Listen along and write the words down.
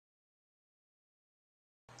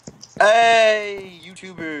Hey,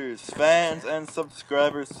 YouTubers, fans, and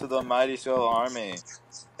subscribers to the Mighty Skull Army.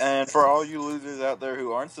 And for all you losers out there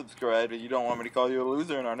who aren't subscribed and you don't want me to call you a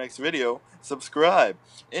loser in our next video, subscribe.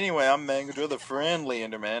 Anyway, I'm Mangadra, the friendly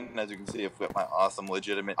Enderman, and as you can see, I've got my awesome,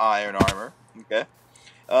 legitimate iron armor. Okay.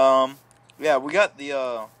 Yeah, we got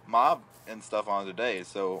the mob and stuff on today,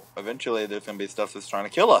 so eventually there's gonna be stuff that's trying to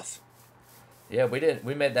kill us. Yeah, we did.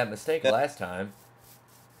 We made that mistake last time.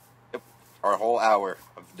 Our whole hour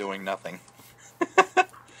of doing nothing.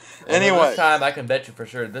 Anyway, this time I can bet you for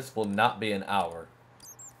sure this will not be an hour.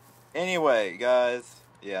 Anyway, guys,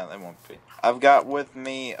 yeah, they won't be. I've got with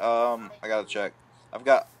me, I gotta check. I've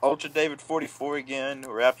got Ultra David 44 again,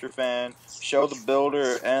 Raptor Fan, Show the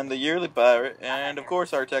Builder, and the Yearly Pirate, and of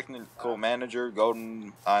course our technical manager,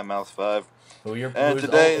 Golden iMouse 5.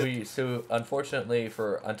 So unfortunately,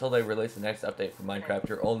 until they release the next update for Minecraft,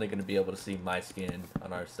 you're only going to be able to see my skin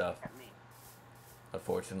on our stuff.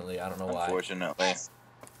 Unfortunately, I don't know why. Unfortunately.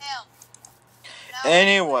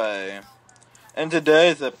 Anyway, in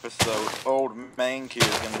today's episode, old Mankey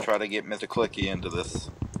is going to try to get Mr. Clicky into this.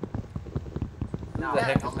 Who the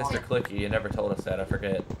heck is Mr. Clicky? You never told us that, I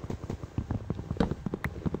forget.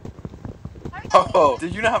 Oh,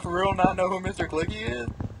 did you not for real not know who Mr. Clicky is?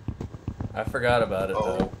 I forgot about it,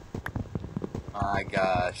 though. My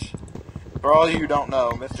gosh. For all you who don't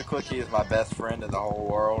know, Mr. Clicky is my best friend in the whole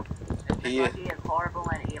world. He is horrible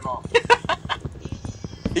and evil.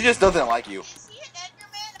 He just doesn't like you. Is he an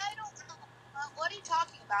Enderman? I don't know. What are you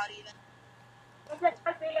talking about, even?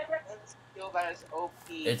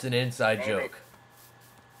 It's an inside joke.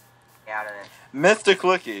 Get out of this. Mr.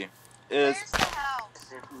 Clicky is... Where's the house?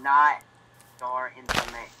 This is not your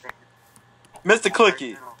information. Mr.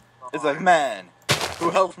 Clicky is a man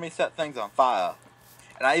who helps me set things on fire.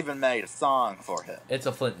 And I even made a song for him. It's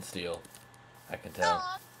a flint and steel. I can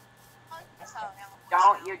tell.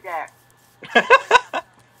 Don't you dare.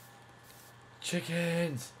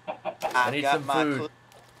 Chickens! I need some food.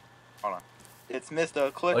 Hold on. It's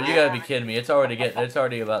Mr. Clicky. Oh, you gotta be kidding me. It's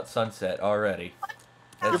already about sunset already.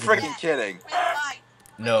 You're freaking kidding.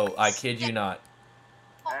 No, I kid you not.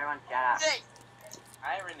 Everyone shut up.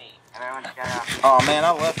 Irony. Everyone shut up. Oh man,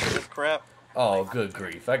 I left for this crap. Oh, good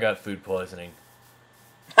grief. I got food poisoning.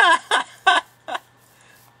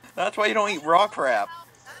 That's why you don't eat raw crap.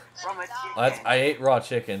 I ate raw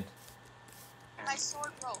chicken. My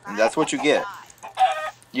sword broke. And that's what you get.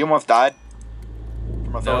 You almost died?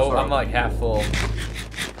 From a No, I'm like half full.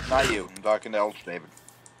 Not you. I'm talking to Ultra David.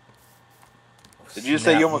 Did you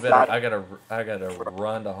say you almost died? I gotta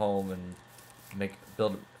run to home and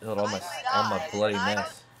build all my bloody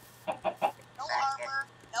mess. No armor,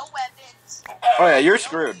 no weapons. Oh yeah, you're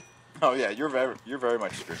screwed. Oh yeah, you're very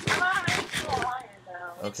much screwed.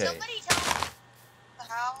 Okay. Somebody tell me the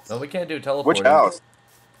house. No, we can't do teleporting. Which house?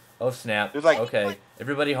 Oh snap. There's like okay,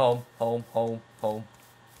 everybody home.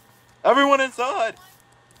 Everyone inside.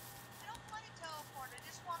 I don't want to teleport, I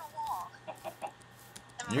just want to walk.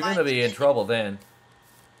 You're gonna be in trouble then.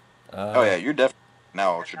 Oh yeah, you're definitely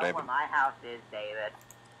now Ultra I know David. where my house is, David.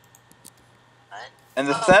 And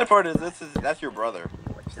the sad part is that's your brother.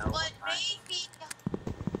 But maybe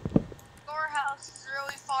your house is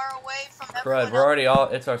really far away from everyone Crud, we're already all.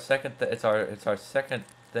 It's our second. It's our second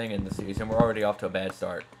thing in the season. We're already off to a bad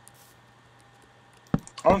start.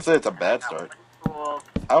 I wouldn't say it's a bad start.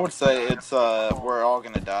 I would say it's we're all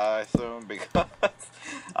gonna die soon because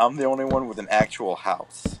I'm the only one with an actual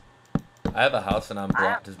house. I have a house and I'm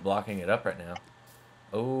just blocking it up right now.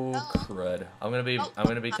 Oh crud! I'm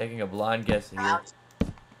gonna be taking a blind guess here.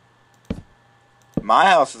 My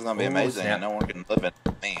house is gonna be Ooh, amazing snap. and no one can live in it.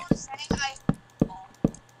 Me. Before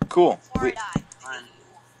Cool. I die.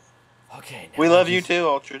 Okay. We love you too,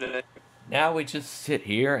 Ultra David. Now we just sit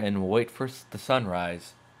here and wait for the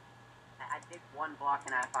sunrise. I dig one block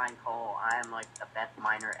and I find coal. I am like the best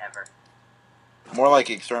miner ever. More like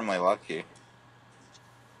extremely lucky.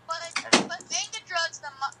 But Mangadrug's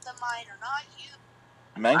the miner, not you.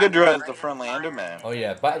 Mangadra is the friendly Enderman. Oh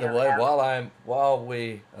yeah. By the way, while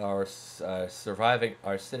we are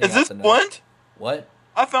sitting Is this out the flint? What?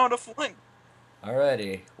 I found a flint.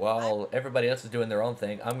 Alrighty. While everybody else is doing their own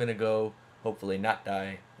thing, I'm gonna go. Hopefully, not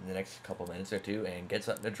die in the next couple minutes or two, and get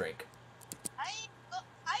something to drink. I do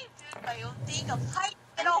my own thing. I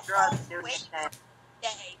don't wait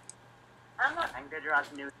day.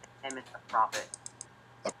 Mangadra's new name is the Prophet.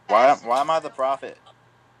 Why am I the prophet?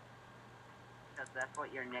 Because that's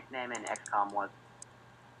what your nickname in XCOM was.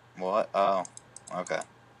 What? Oh, okay.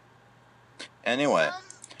 Anyway,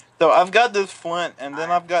 so I've got this flint, and then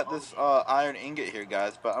I've got this iron ingot here,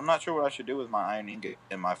 guys. But I'm not sure what I should do with my iron ingot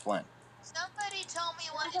and my flint. Somebody tell me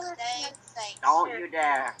what his name thinks. Don't you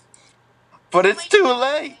dare. But it's too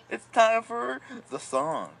late. It's time for the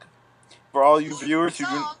song. For all you viewers who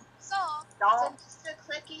do Song. Don't. It's a Mr.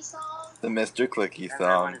 Clicky song. the Mr. Clicky Everyone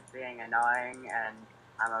song. is being annoying, and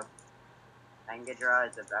Engadra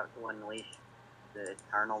is about to unleash the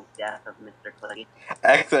eternal death of Mr. Clicky.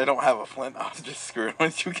 Actually, I don't have a flint. I was just screwing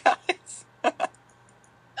with you guys. Oh,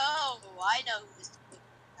 I know who Mr. Clicky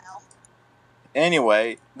is now.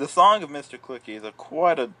 Anyway, the song of Mr. Clicky is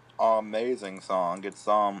quite an amazing song. It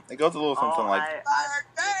goes a little something like.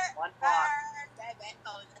 One block.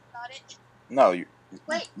 Oh, that's not it. No, you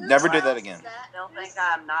Wait, never do that again. Still think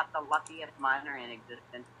I'm not the luckiest miner in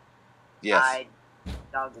existence. Yes. I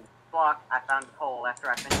dug a block. I found coal after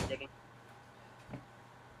I finished digging.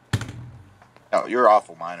 No, you're an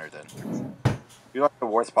awful miner then. You're like the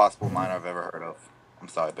worst possible miner I've ever heard of. I'm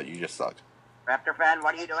sorry, but you just suck. Raptor fan,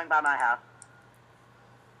 what are you doing by my house?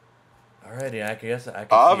 Alrighty, I guess I can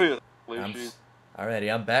Obviously, Alrighty,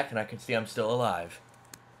 I'm back and I can see I'm still alive.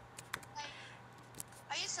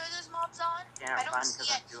 Are you sure there's mobs on? Yeah, I don't fun, see 'cause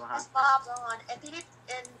it. I'm too There's mobs on. And PvP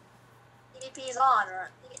is on, or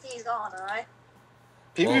PvP is on, alright?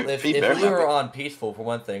 Well, if better we not were be. on peaceful, for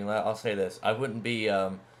one thing, I'll say this: I wouldn't be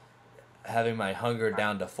having my hunger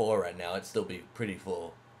down to 4 right now. It'd still be pretty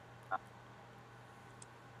full.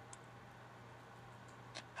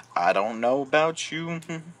 I don't know about you,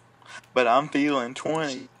 but I'm feeling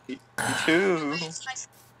 22.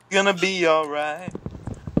 Gonna be alright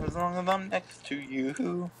as long as I'm next to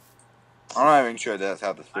you. I'm not even sure that's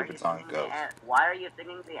how the Are you stupid song singing goes. Why are you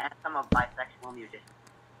singing the anthem of bisexual musicians?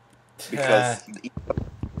 Because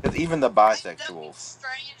even the bisexuals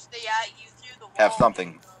Strange they at you through the wall. have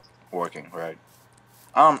something working, right?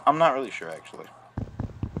 I'm not really sure actually.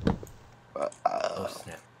 But Oh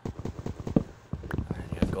snap!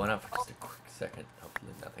 Alright, it's going up for just a quick second.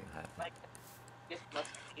 Hopefully nothing happens.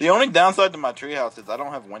 the only downside to my treehouse is I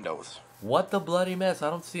don't have windows. What the bloody mess? I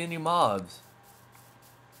don't see any mobs.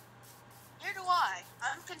 Here do I.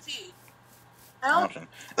 I'm confused.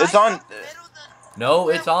 It's on. No,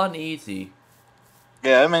 it's on easy.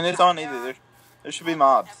 Yeah, I mean it's on easy. There should be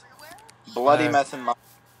mobs. Everywhere? Bloody mess and mobs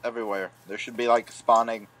everywhere. There should be like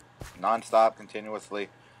spawning non-stop, continuously,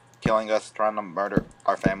 killing us, trying to murder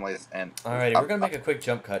our families, and. Alrighty, we're gonna make a quick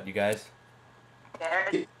jump cut, you guys.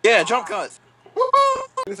 Yeah, jump cuts.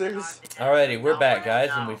 Losers. Alrighty, we're back, guys,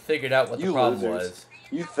 and we figured out what the You problem losers. was.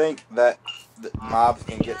 You think that the mobs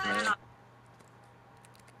can get me?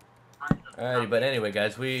 Alrighty, but anyway,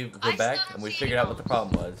 guys, we're back and we figured out what the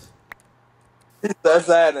problem was. That's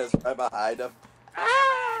that is right behind him.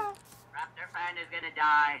 Raptor fan is gonna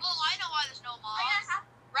die. Oh, I know why there's no mobs.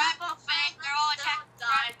 Raptor fang, they're all attacked.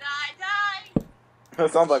 Die.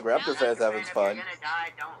 It sounds like Raptor fans having If fun. you're gonna die,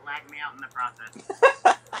 don't lag me out in the process. No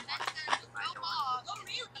mobs. Oh,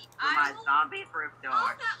 really? For my zombie-proof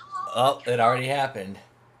door. Oh, it already happened.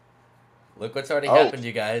 Look what's already Oh. happened,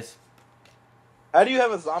 you guys. How do you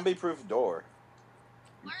have a zombie-proof door?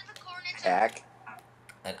 Where are the coordinates? Hack.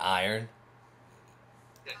 An iron.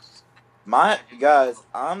 Guys,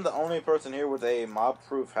 I'm the only person here with a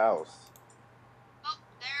mob-proof house. Oh,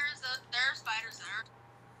 there's spiders there.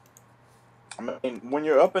 I mean, when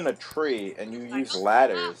you're up in a tree and you use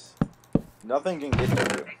ladders, nothing can get to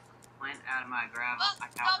you. Went out of my gravel. Oh, I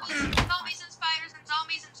got one. zombies and spiders and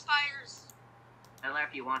zombies and spiders. Tell her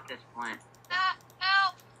if you want this flint.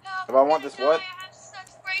 Help. If I want this what? I have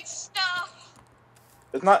such great stuff.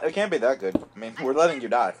 It's not. It can't be that good. I mean, we're letting you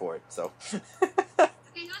die for it, so. Okay,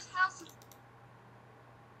 whose house is...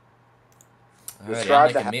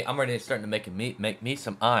 Alrighty, I'm already starting to make me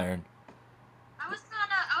some iron. I was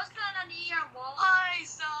kinda near a wall. Why,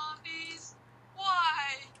 zombies?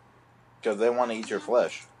 Why? Because they want to eat your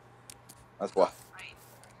flesh. That's why. Right.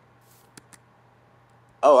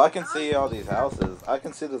 Oh, I can see all these houses. I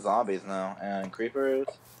can see the zombies now and creepers.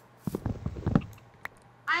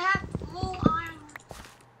 I have full iron.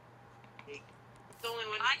 It's only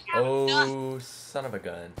when I have Oh, son of a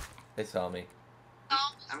gun. They saw me.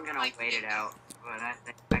 I'm gonna wait it out, but I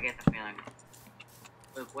get the feeling.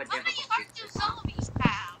 Look, what How many difficulty hearts do zombies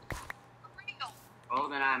have? For real. Oh,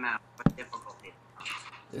 then I'm out. What difficulty?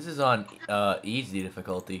 This is on easy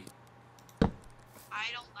difficulty. I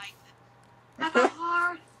don't like this. Have a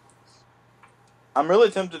heart. I'm really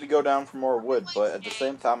tempted to go down for more wood, but at the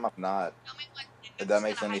same time, I'm not. Tell me what If that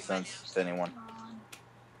makes any sense to anyone.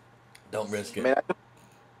 Don't risk I it. mean,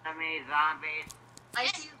 How many zombies? I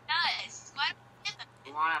see it does. Why don't we get them?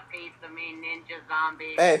 You want a piece of me, ninja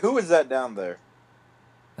zombie? hey, who is that down there?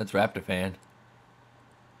 That's Raptor fan.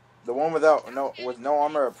 The one with no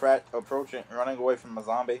armor approaching, running away from a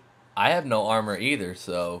zombie. I have no armor either,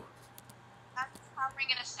 so I'll bring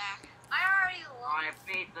in a sack. I already Oh, I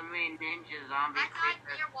beat the mean ninja zombie I'm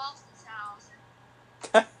creature. near Walton's house.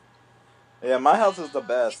 Yeah, my house is the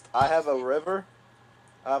best. I have a river.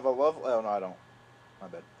 I have a lovely. Oh no, I don't. My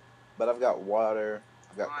bad. But I've got water.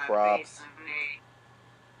 I've got crops.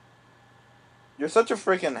 You're such a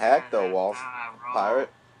freaking hack, though, Walsh. Pirate.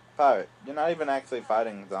 Pirate. You're not even actually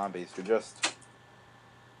fighting zombies. You're just.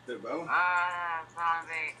 Zombie.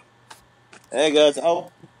 Hey guys,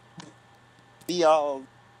 I'll be all.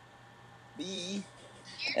 Be.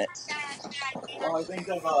 Well, I think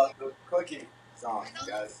of the cookie song,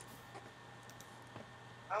 guys.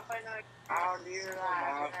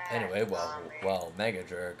 Anyway, while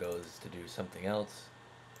Megadra goes to do something else,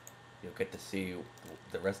 you'll get to see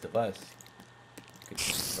the rest of us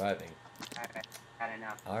continue surviving.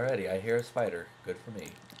 Alrighty, I hear a spider. Good for me.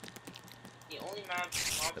 The only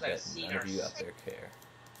mobs I I've bet seen none are of you out there care.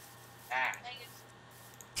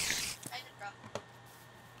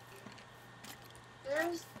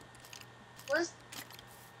 Where's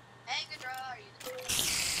Megadra? Are you?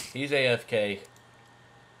 He's AFK.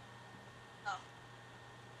 Oh.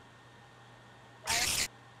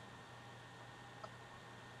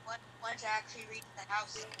 Once I actually reach the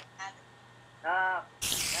house, you will have it.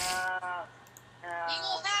 You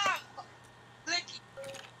will have Licky.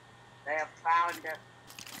 They have found it.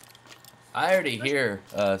 I already hear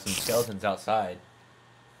some skeletons outside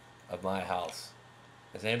of my house.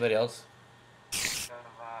 Is anybody else?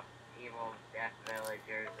 Of evil death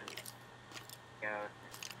villagers and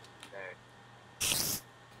ghosts.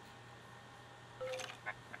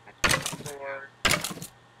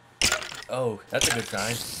 Oh, that's a good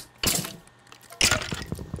sign.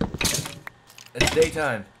 It's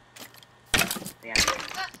daytime. Yeah.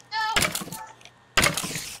 No!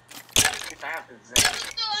 I have to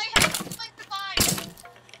No, I have to fight the vine.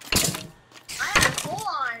 I have full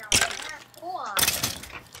iron.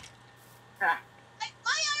 My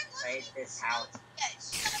iron raid this house. Yeah,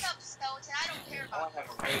 shut up, skeleton. I don't care I about want to have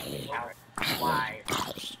a raid this house. Why?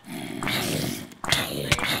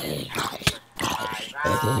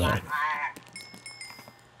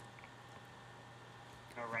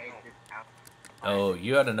 Oh,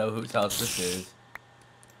 you ought to know whose house this is.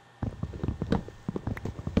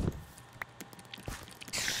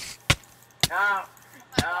 No.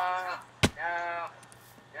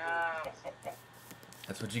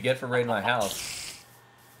 That's what you get for raiding my house.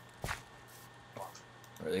 Or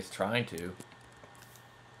at least trying to. You'll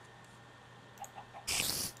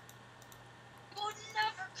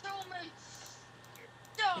never kill me.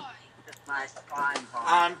 Die. My spawn point.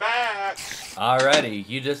 I'm back. Alrighty,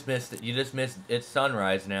 you just missed it. You just missed it's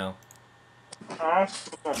sunrise now.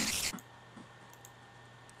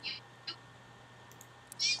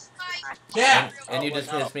 Yeah. And you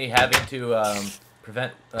just missed me having to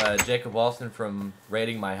prevent Jacob Walston from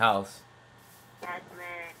raiding my house. Catch me.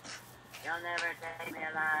 You'll never take me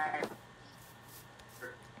alive.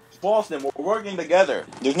 Walston, we're working together.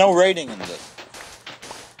 There's no rating in this.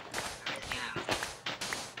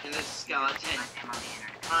 And this skeleton. I'm on the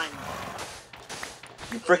internet. Fine.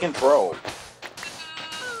 You freaking pro.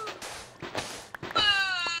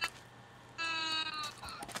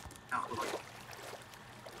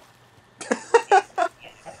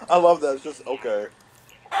 I love that. It's just okay.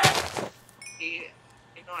 You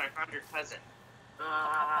know, I found your cousin.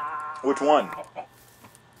 Which one?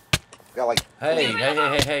 Got like.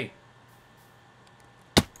 Hey.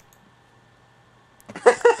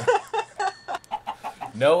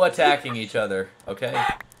 No attacking each other, okay?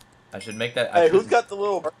 I should make that. Hey, who's got the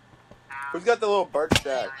little? Who's got the little bird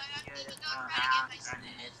shack?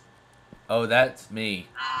 Oh, that's me.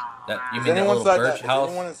 That you Is mean the anyone little inside birch that? house?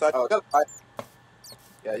 Is anyone inside? Oh, you got a spider.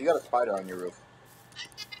 Yeah, you got a spider on your roof.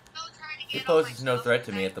 He poses no threat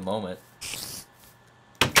to me at the moment.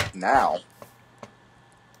 Now.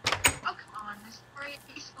 Oh, come on. This is where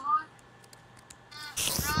you spawn.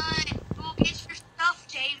 Right. Go get your stuff,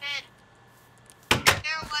 David.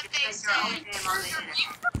 They're what they say. You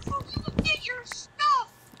will get your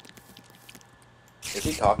stuff. Is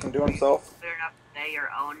he talking to himself? Clear enough to say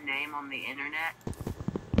your own name on the internet.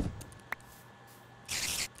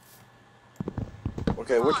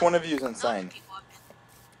 Okay, which one of you is insane?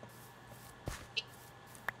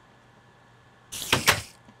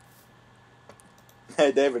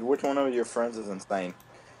 Hey, David, which one of your friends is insane?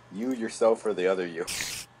 You, yourself, or the other you?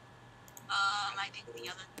 I think the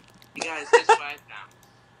other. You guys, guess what I found?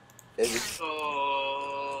 Is it? So...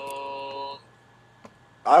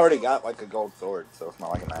 I already got like a gold sword, so it's not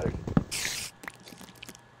like it matters.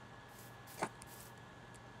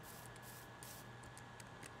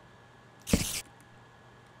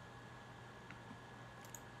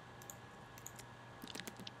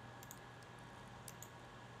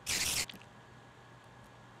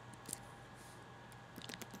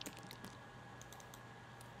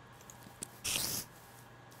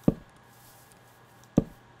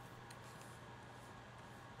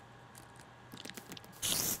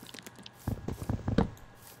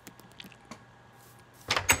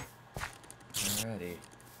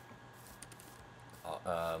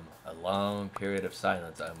 long period of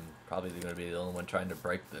silence. I'm probably going to be the only one trying to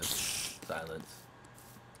break this silence.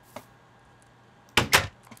 1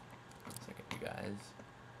 second, you guys.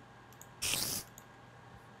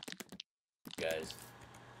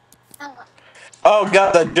 Oh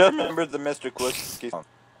God, I just remembered the Mr. Quickie song.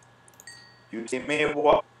 You see me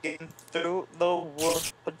walking through the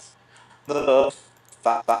woods, the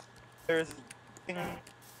fires.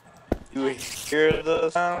 You hear the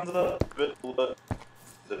sounds of the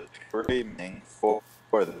screaming for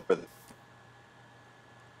the.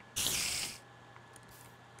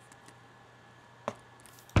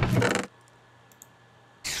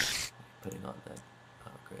 Putting on that.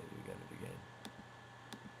 Oh, great, we got it again.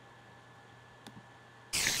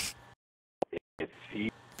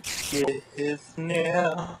 It is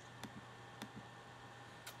near.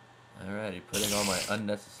 Alrighty, putting all my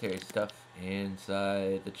unnecessary stuff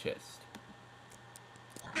inside the chest.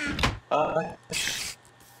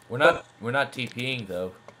 We're not TPing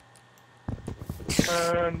though.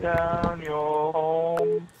 Turn down your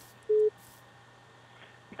home,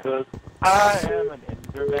 because I am an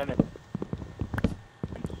Enderman.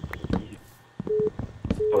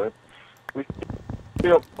 But we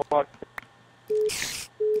still want.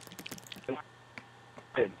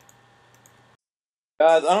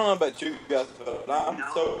 Guys, I don't know about you guys, but I'm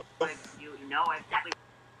so. You know exactly.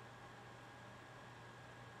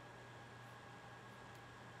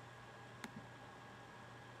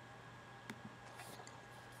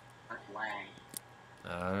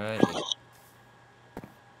 Alright.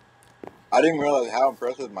 I didn't realize how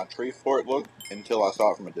impressive my tree fort looked until I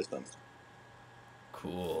saw it from a distance.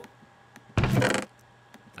 Cool.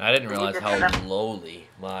 I didn't realize how lowly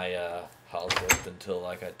my house looked until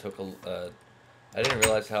like I took a. I didn't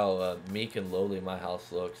realize how meek and lowly my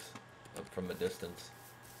house looks from a distance.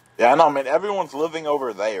 Yeah, I know, man. Everyone's living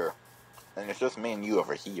over there, and it's just me and you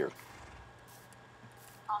over here.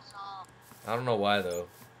 Awesome. I don't know why though.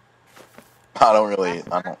 I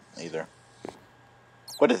don't either.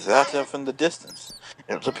 What is that stuff in the distance?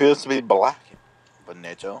 It appears to be black.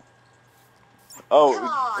 Bonito.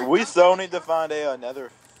 Oh, we still need to find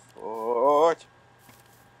another fort.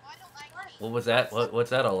 What was that? What's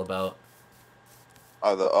that all about?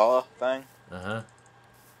 Oh, the thing? Uh-huh.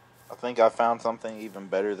 I think I found something even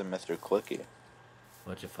better than Mr. Clicky.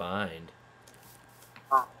 What'd you find?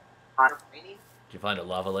 Did Did you find a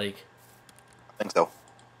lava lake? I think so.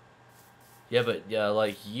 Yeah, but yeah,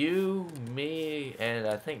 like you, me, and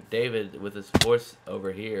I think David with his force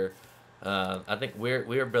over here. I think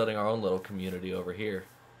we're building our own little community over here.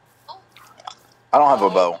 I don't have a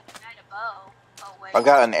bow. I had a bow. Oh, wait. I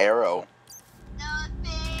got an arrow.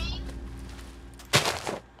 Nothing.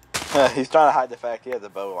 He's trying to hide the fact he has a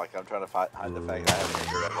bow, like I'm trying to hide the fact that I have a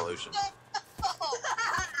Ninja Revolution.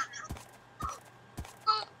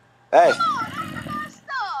 Hey!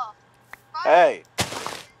 Stop. Hey!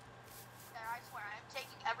 I swear, I'm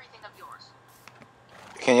taking everything of yours.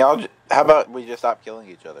 Can y'all, how about we just stop killing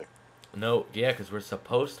each other? No, yeah, because we're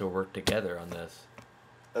supposed to work together on this.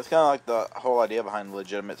 That's kind of like the whole idea behind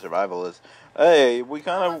legitimate survival is, hey, we're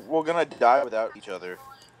gonna die without each other.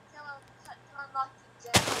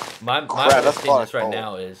 My Crap, that's thing this right cold.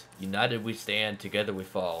 now is, united we stand, together we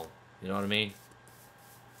fall. You know what I mean?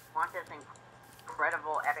 want this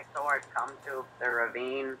incredible epic sword come to the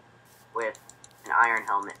ravine with an iron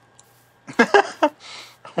helmet?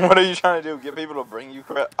 What are you trying to do? Get people to bring you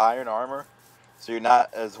iron armor? So you're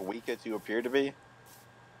not as weak as you appear to be?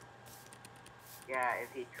 Yeah, if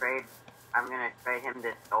he trades, I'm gonna trade him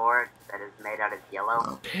this sword that is made out of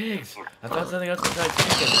yellow. Pigs! I found something else besides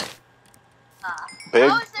chicken. Pig?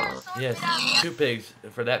 How is there a sword Yes, made out of 2 pigs,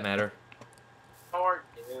 for that matter. Sword,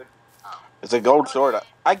 dude. It's a gold sword.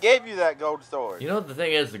 I gave you that gold sword. You know, the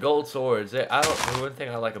thing is, the gold swords, the one thing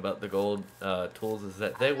I like about the gold tools is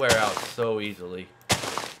that they wear out so easily.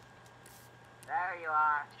 There you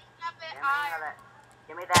are. I don't have iron.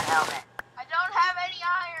 Give me that helmet. I don't have any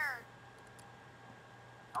iron.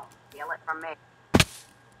 Don't steal it from me.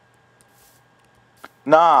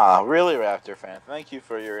 Nah, really, Raptor fan. Thank you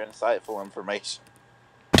for your insightful information.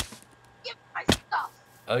 Give my stuff.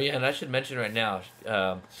 Oh yeah, and I should mention right now,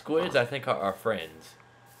 squids I think are our friends.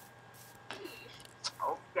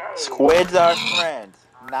 Okay. Squids are friends,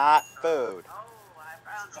 not food. Oh, I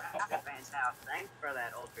found Raptor's house. Thanks for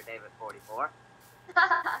that, Ultra David 44.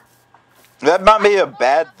 That might be a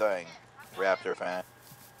bad thing, Raptor fan.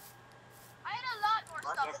 I had a lot more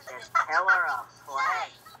Look stuff at than this pillar of clay.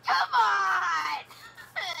 Come on!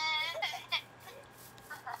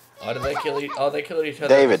 Oh, did they kill? They killed each other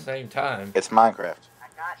David. at the same time. It's Minecraft. I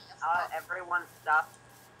got everyone's stuff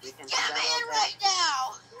We can Get me settle in this. right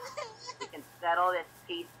now! We can settle this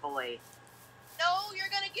peacefully. No, you're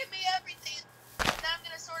gonna give me everything. Then I'm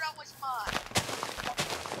gonna sort out what's mine.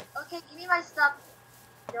 Okay, give me my stuff,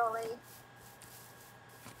 Jolie.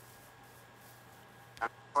 I'm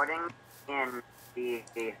putting in the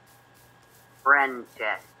friend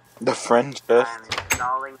chest. The friend chest. I'm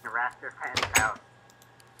installing the Raptor friend's house.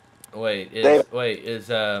 Wait, is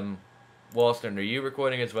Walston, are you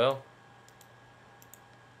recording as well?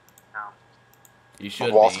 No. You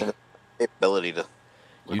should Walston be. has the capability to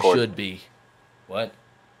You record. should be. What?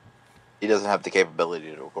 He doesn't have the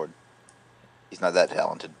capability to record. He's not that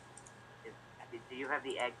talented. Do you have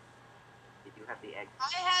the egg? Did you have the egg?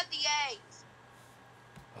 I had the eggs.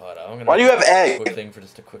 Hold on, I'm gonna Why do you have eggs? quick thing for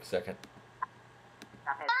just a quick second.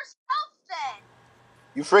 Stop it. Yourself then.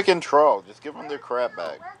 You freaking troll. Just give them their crap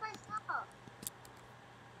back. Where's my stuff?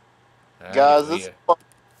 Alright, Guys, we- this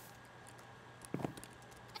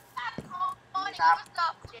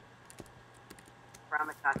Stop.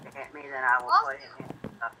 Promise not to hit me, then I will put it in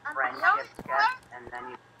a friendship chest, and then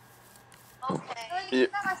you. Okay. Yeah. Give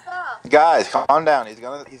me my stuff. Guys, calm down. He's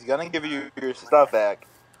gonna give you your stuff back.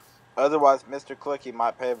 Otherwise, Mr. Clicky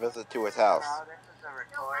might pay a visit to his house. No, this is a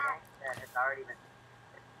recording that has already been.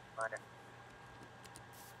 But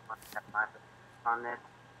on this,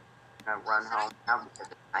 I'm gonna run home now because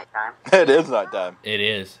it's nighttime. It is nighttime. It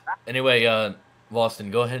is. Anyway,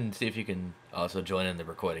 Walston, go ahead and see if you can also join in the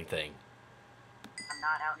recording thing. I'm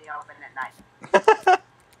not out in the open at night.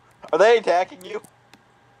 Are they attacking you?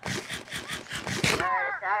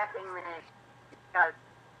 They're attacking me because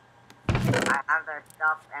I have their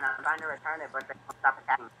stuff and I'm trying to return it, but they won't stop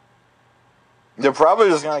attacking me. They're probably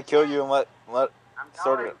just gonna kill you and let. I'm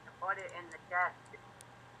Sort going of. to put it in the chest.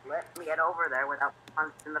 Let me get over there without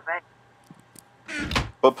punched in the face.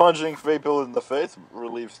 But punching people in the face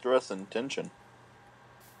relieves stress and tension.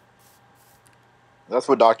 That's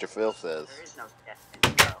what Dr. Phil says. There is no chest in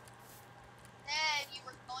the show. Then you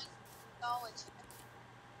were going to college.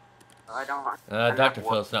 So I don't want. Dr.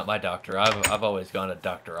 Phil's not my doctor. I've always gone to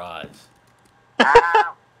Dr. Oz.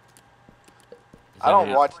 Ow! Is I don't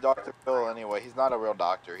that watch Dr. Phil anyway. He's not a real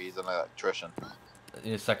doctor. He's an electrician.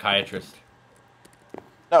 a psychiatrist?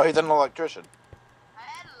 No, he's an electrician. I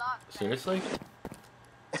had a lot. Of Seriously?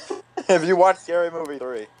 Have you watched Scary Movie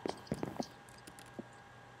 3?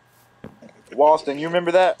 Walston, you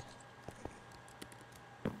remember that?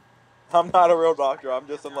 I'm not a real doctor. I'm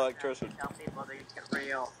just an electrician. Tell people that you're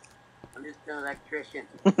real. I'm just an electrician.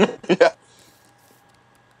 Yeah.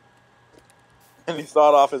 And he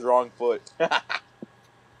sawed off his wrong foot.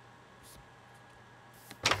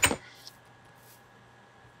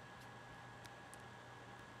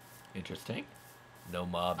 Interesting. No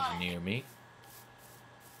mobs near me.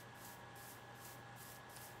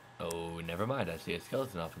 Oh, never mind. I see a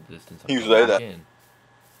skeleton off in the distance. You I'll say go back that. in.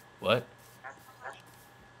 What?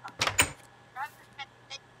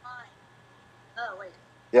 Oh, wait.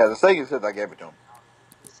 Yeah, the Sega said I gave it to him.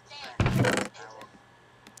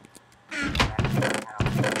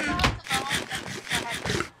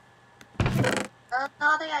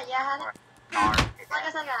 No, yeah, I had it. Like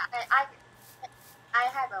I said, I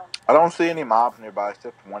had them. I don't see any mobs nearby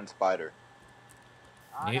except one spider.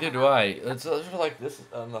 Neither do I. It's sort of like this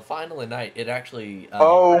on the final night. It actually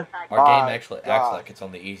Oh, our my game actually acts God. like it's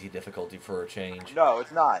on the easy difficulty for a change. No,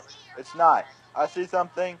 it's not. It's not. I see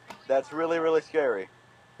something that's really, really scary.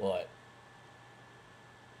 What?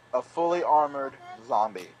 A fully armored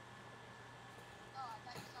zombie.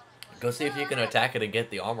 Go see if you can attack it and get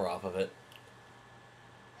the armor off of it.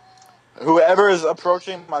 Whoever is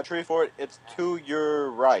approaching my tree fort, it's to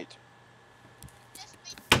your right.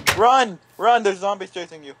 Run! Run! There's zombies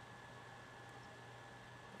chasing you.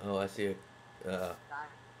 Oh, I see it. Zombies.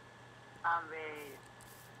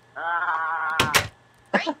 Ah!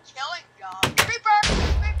 Great killing job. Creeper!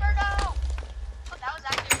 Creeper, no! Oh, that was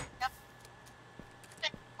actually...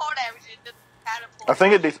 Hold on, we should just catapult. I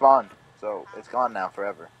think it despawned, so it's gone now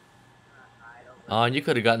forever. Oh, and you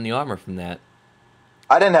could have gotten the armor from that.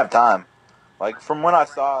 I didn't have time. Like, from when I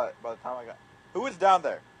saw it, by the time I got... Who is down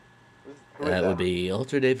there? Who is That would be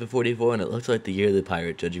Ultra David 44, and it looks like the Year of the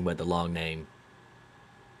Pirate, judging by the long name.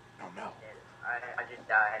 Oh, no. I just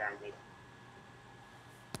died on me.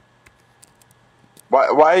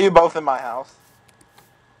 Why are you both in my house?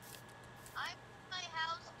 I'm in my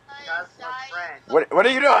house Because because we're I... friends. What are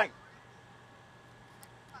you doing?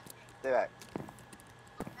 Stay back.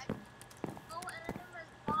 Oh, and then there's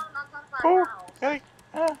spawn on top of Oh, my house. hey.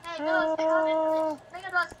 Hey, girls, think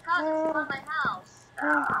of those cousins on my house.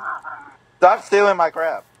 Stop stealing my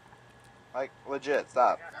crap. Like, legit,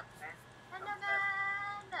 stop. And then...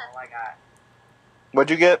 Oh my god. What'd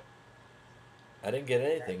you get? I didn't get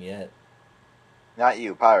anything yet. Not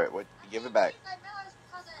you, pirate. What? Give it back.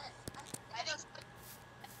 I think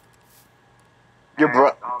Your bro.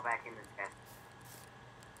 It's all back in the chest.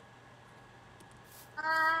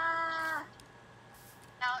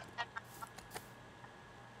 now.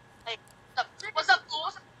 Hey, what's up,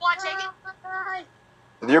 fools? Want to take it?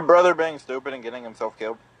 Is your brother being stupid and getting himself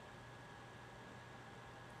killed?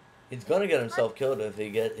 He's gonna get himself killed if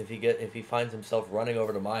he finds himself running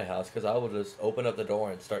over to my house, because I will just open up the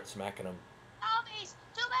door and start smacking him. Zombies!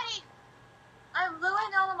 Too many! I'm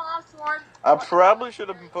literally on the mom's sword. I probably should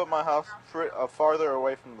have put my house farther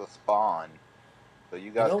away from the spawn, so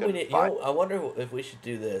you guys could find. I wonder if we should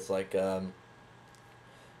do this, like,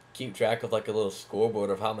 keep track of like a little scoreboard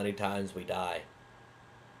of how many times we die.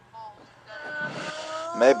 Oh,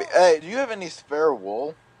 God. Maybe. Hey, do you have any spare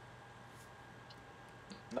wool?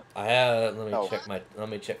 I have. Let me Oh.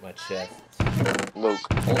 check my chest. Luke.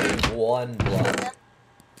 Only one block.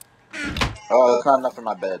 Oh, that's not enough for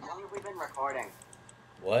my bed. How long have we been recording?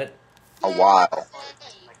 What? A while.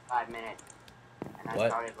 Like 5 minutes. And I What?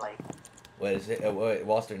 started like... What is it? Wait,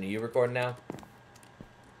 Walston, are you recording now?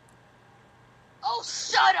 Oh,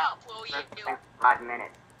 shut up, will you? 5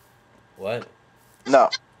 minutes. What? No.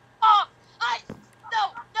 Oh,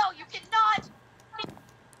 no, you cannot.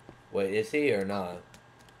 Wait, is he or not?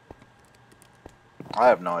 I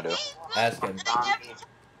have no idea. Ask him. Zombies.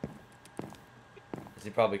 'Cause he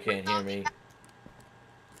probably can't hear me.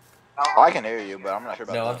 Oh, I can hear you, but I'm not sure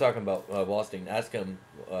about No, I'm that. talking about Walston. Ask him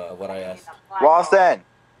what I asked. Walston,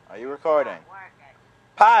 are you recording?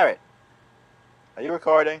 Pirate, are you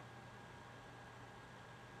recording?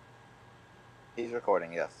 He's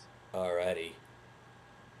recording, yes. Alrighty.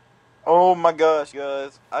 Oh my gosh,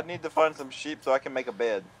 guys. I need to find some sheep so I can make a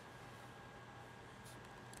bed.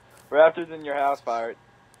 Raptors in your house, pirate.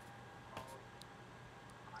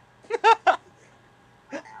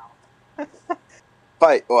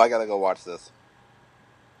 Fight. Oh, I gotta go watch this.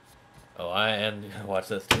 Oh, I am gonna watch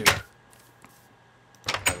this too.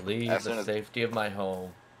 I leave As the soon as- safety of my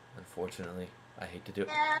home. Unfortunately, I hate to do it.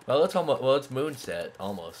 Well, it's almost. Well, it's moonset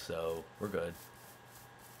almost, so we're good.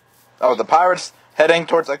 Oh, the pirate's heading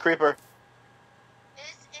towards a creeper. This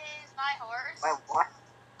is my horse. Wait, what?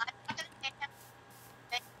 I'm not gonna take him.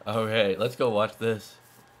 Okay, let's go watch this.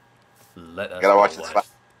 Let us Gotta go watch this fight.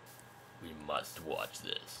 We must watch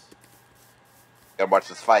this. Gotta watch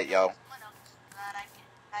this fight, yo.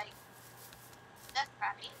 That's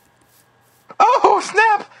crappy. Oh,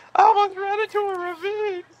 snap! I almost ran into a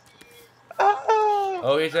ravine. Oh,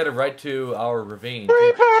 Oh, he's headed right to our ravine.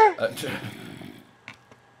 creeper! I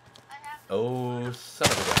have Oh, son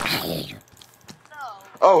of a gun. so.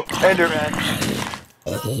 Oh, Enderman.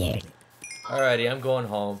 Alrighty, I'm going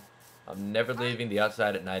home. I'm never leaving the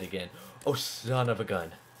outside at night again. Oh, son of a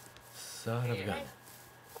gun. Son of a gun.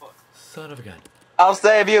 Son of a gun. I'll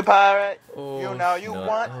save you, pirate. Oh, You know you no.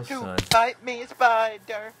 want Oh, to son. fight me,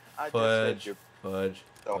 spider. I just Fudge. saved you Fudge.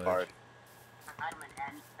 so fudge. hard. I'm an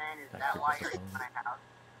N-man, is That that why creeper's you're in phone. my house?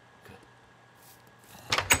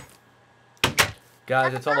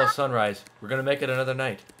 Guys, it's almost sunrise. We're gonna make it another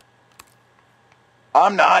night.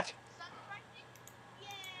 I'm not.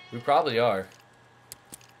 We probably are.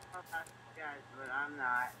 Guys, but I'm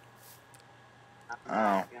not. I'm Oh.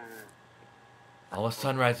 not gonna... Almost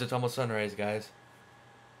sunrise. It's almost sunrise, guys.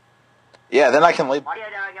 Yeah, then I can leave. What are you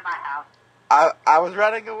doing in my house? I was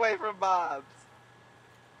running away from mobs.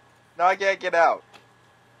 Now I can't get out.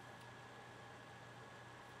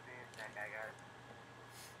 Wait a sec,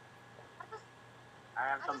 I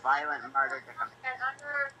have some violent murder to come.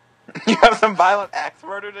 You have some violent axe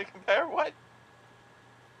murder to compare? What?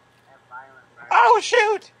 I have violent murder. Oh,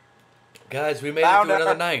 shoot! Guys, we made Found it through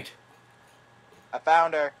her. another night. I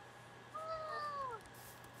found her.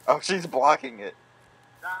 Oh, she's blocking it.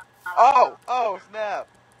 Oh, snap.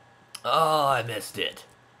 Oh, I missed it.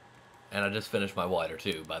 And I just finished my water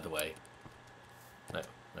too, by the way. No.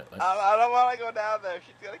 I don't want to go down there.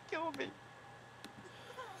 She's gonna kill me.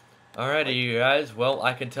 Alrighty, you guys. Well,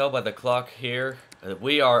 I can tell by the clock here that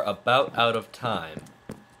we are about out of time.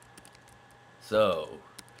 So,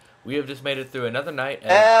 we have just made it through another night.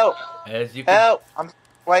 Help! As you can. Help!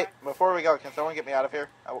 Wait, before we go, can someone get me out of here?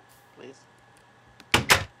 Oh, please.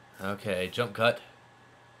 Okay, jump cut.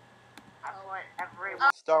 I want everyone.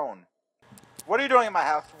 Stone. What are you doing in my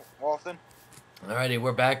house, Walston? Alrighty,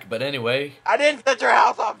 we're back. But anyway, I didn't set your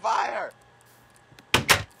house on fire!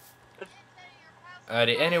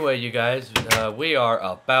 anyway, you guys, we are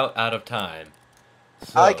about out of time.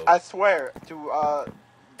 So, I swear to,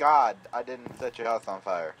 God, I didn't set your house on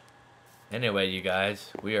fire. Anyway, you guys,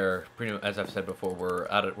 we are as I've said before, we're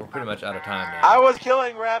pretty much out of time I now. was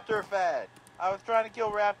killing Raptor Fad. I was trying to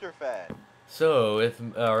kill Raptor Fad. So, if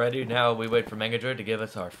already now we wait for Megadroid to give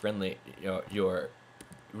us our friendly, your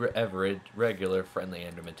average, regular friendly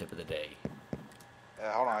Enderman tip of the day.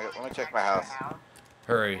 Hold on, let me check my house.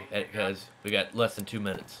 Hurry, because we got less than 2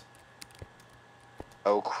 minutes.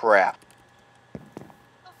 Oh crap.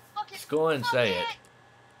 Just go and say it.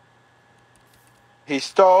 He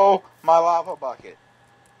stole my lava bucket.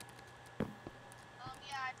 Yeah,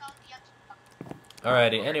 I found the empty bucket.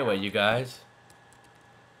 Alrighty, anyway, you guys.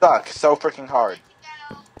 Suck so freaking hard.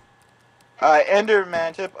 Let you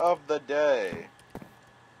Enderman tip of the day.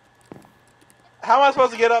 How am I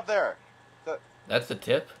supposed to get up there? That's the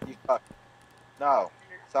tip? You suck. No.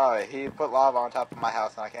 Sorry, he put lava on top of my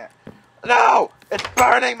house and I can't. No! It's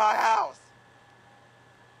burning my house!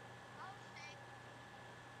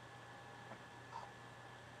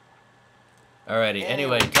 Alrighty,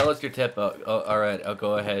 anyway, tell us your tip. Alright, I'll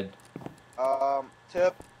go ahead.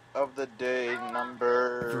 Tip of the day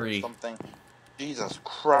number 3. Something. Jesus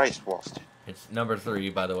Christ, Walston. It's number 3,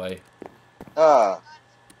 by the way. Oh!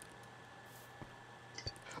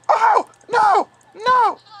 No!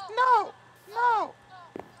 No! No! No!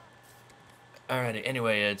 Alrighty,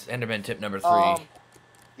 anyway, it's Enderman tip number 3.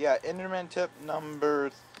 Yeah, Enderman tip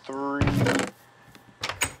number 3.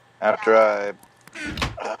 After I...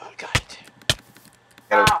 Oh, God.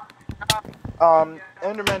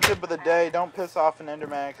 Enderman tip of the day, don't piss off an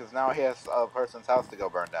Enderman, because now he has a person's house to go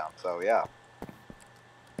burn down, so yeah.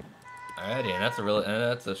 Alrighty, and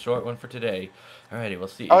that's a short one for today. Alrighty, we'll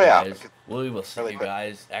see you yeah, guys. We will see really you quick.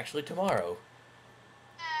 guys actually tomorrow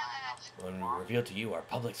when we reveal to you our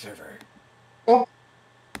public server.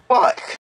 Fuck!